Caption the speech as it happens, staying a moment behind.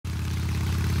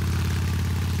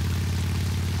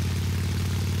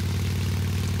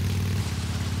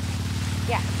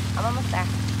almost there.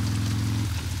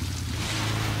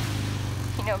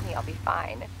 You know me, I'll be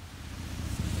fine.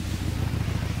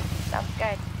 Sounds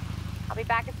good. I'll be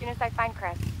back as soon as I find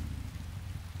Chris.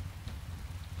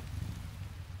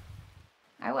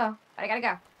 I will, but I gotta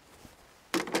go.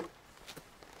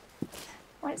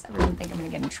 Why does everyone think I'm gonna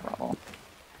get in trouble?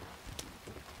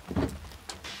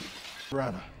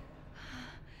 Rana.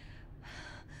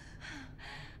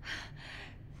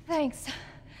 Thanks.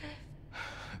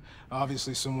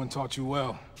 Obviously someone taught you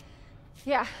well.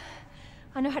 Yeah,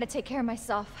 I know how to take care of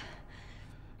myself.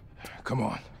 Come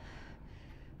on.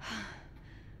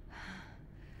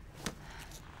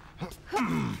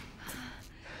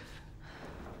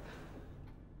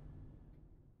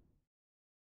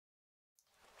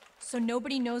 So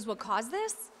nobody knows what caused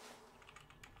this?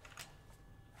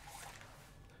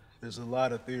 There's a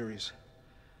lot of theories,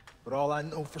 but all I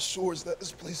know for sure is that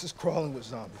this place is crawling with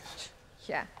zombies.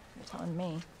 Yeah, you're telling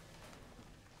me.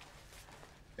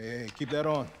 Hey, keep that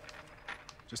on,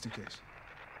 just in case.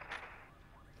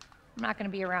 I'm not gonna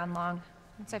be around long.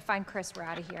 Once I find Chris, we're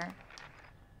out of here.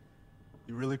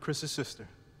 You really Chris's sister?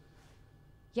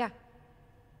 Yeah.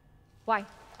 Why?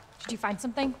 Did you find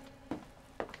something?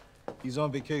 He's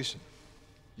on vacation.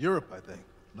 Europe, I think.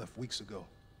 Left weeks ago.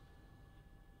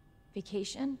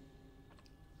 Vacation?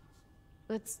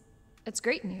 It's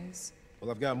great news.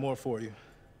 Well, I've got more for you.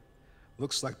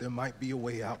 Looks like there might be a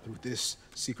way out through this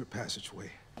secret passageway.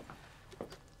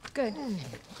 Good.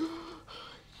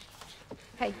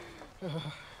 Hey.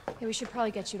 Hey, we should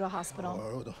probably get you to a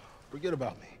hospital. Oh, forget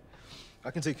about me.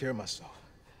 I can take care of myself.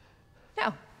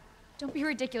 No. Don't be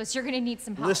ridiculous. You're gonna need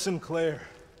some help. Listen, Claire.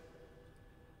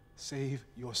 Save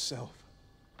yourself.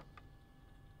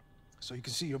 So you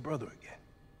can see your brother again.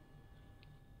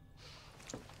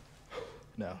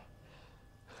 Now,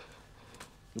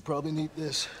 you'll probably need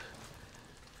this.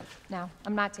 No,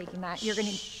 I'm not taking that. You're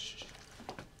gonna... Shh.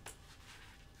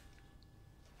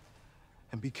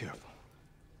 And be careful.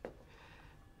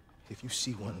 If you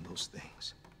see one of those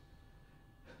things,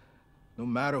 no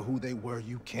matter who they were,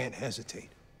 you can't hesitate.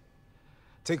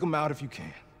 Take them out if you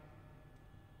can.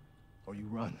 Or you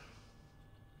run.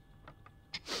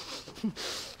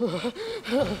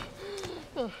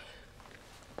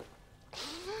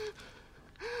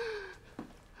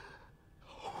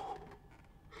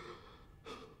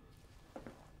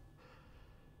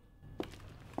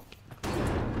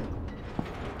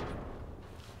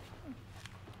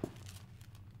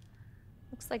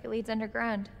 Looks like it leads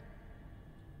underground.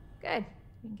 Good.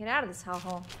 We can get out of this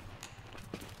hellhole.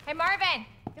 Hey, Marvin!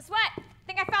 Guess what? I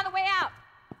think I found the way out!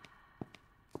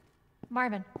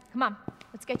 Marvin, come on.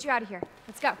 Let's get you out of here.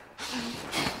 Let's go.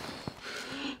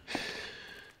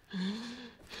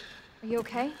 Are you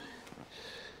okay?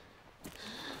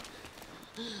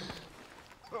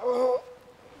 Oh,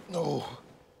 no.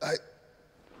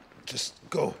 Just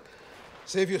go.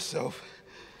 Save yourself.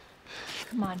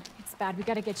 Come on. It's bad. We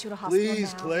gotta get you to hospital now.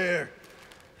 Please, Claire.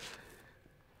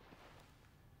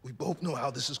 We both know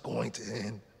how this is going to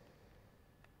end.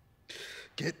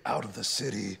 Get out of the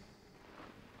city.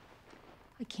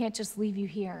 I can't just leave you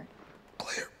here.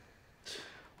 Claire,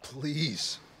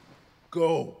 please,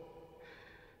 go.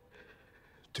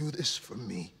 Do this for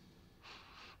me.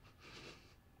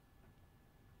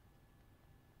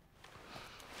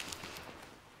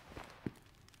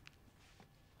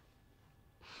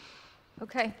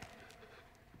 Okay.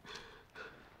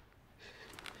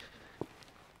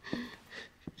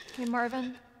 Hey,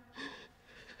 Marvin.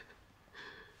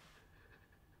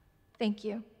 Thank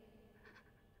you.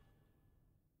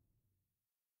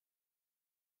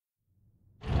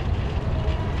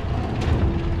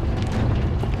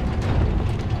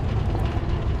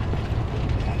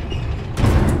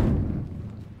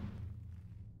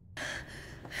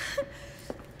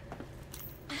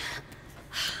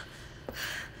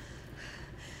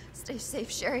 Stay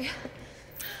safe, Sherry.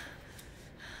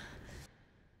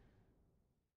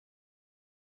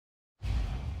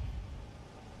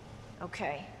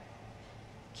 Okay.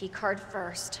 Key card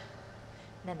first.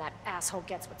 Then that asshole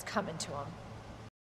gets what's coming to him.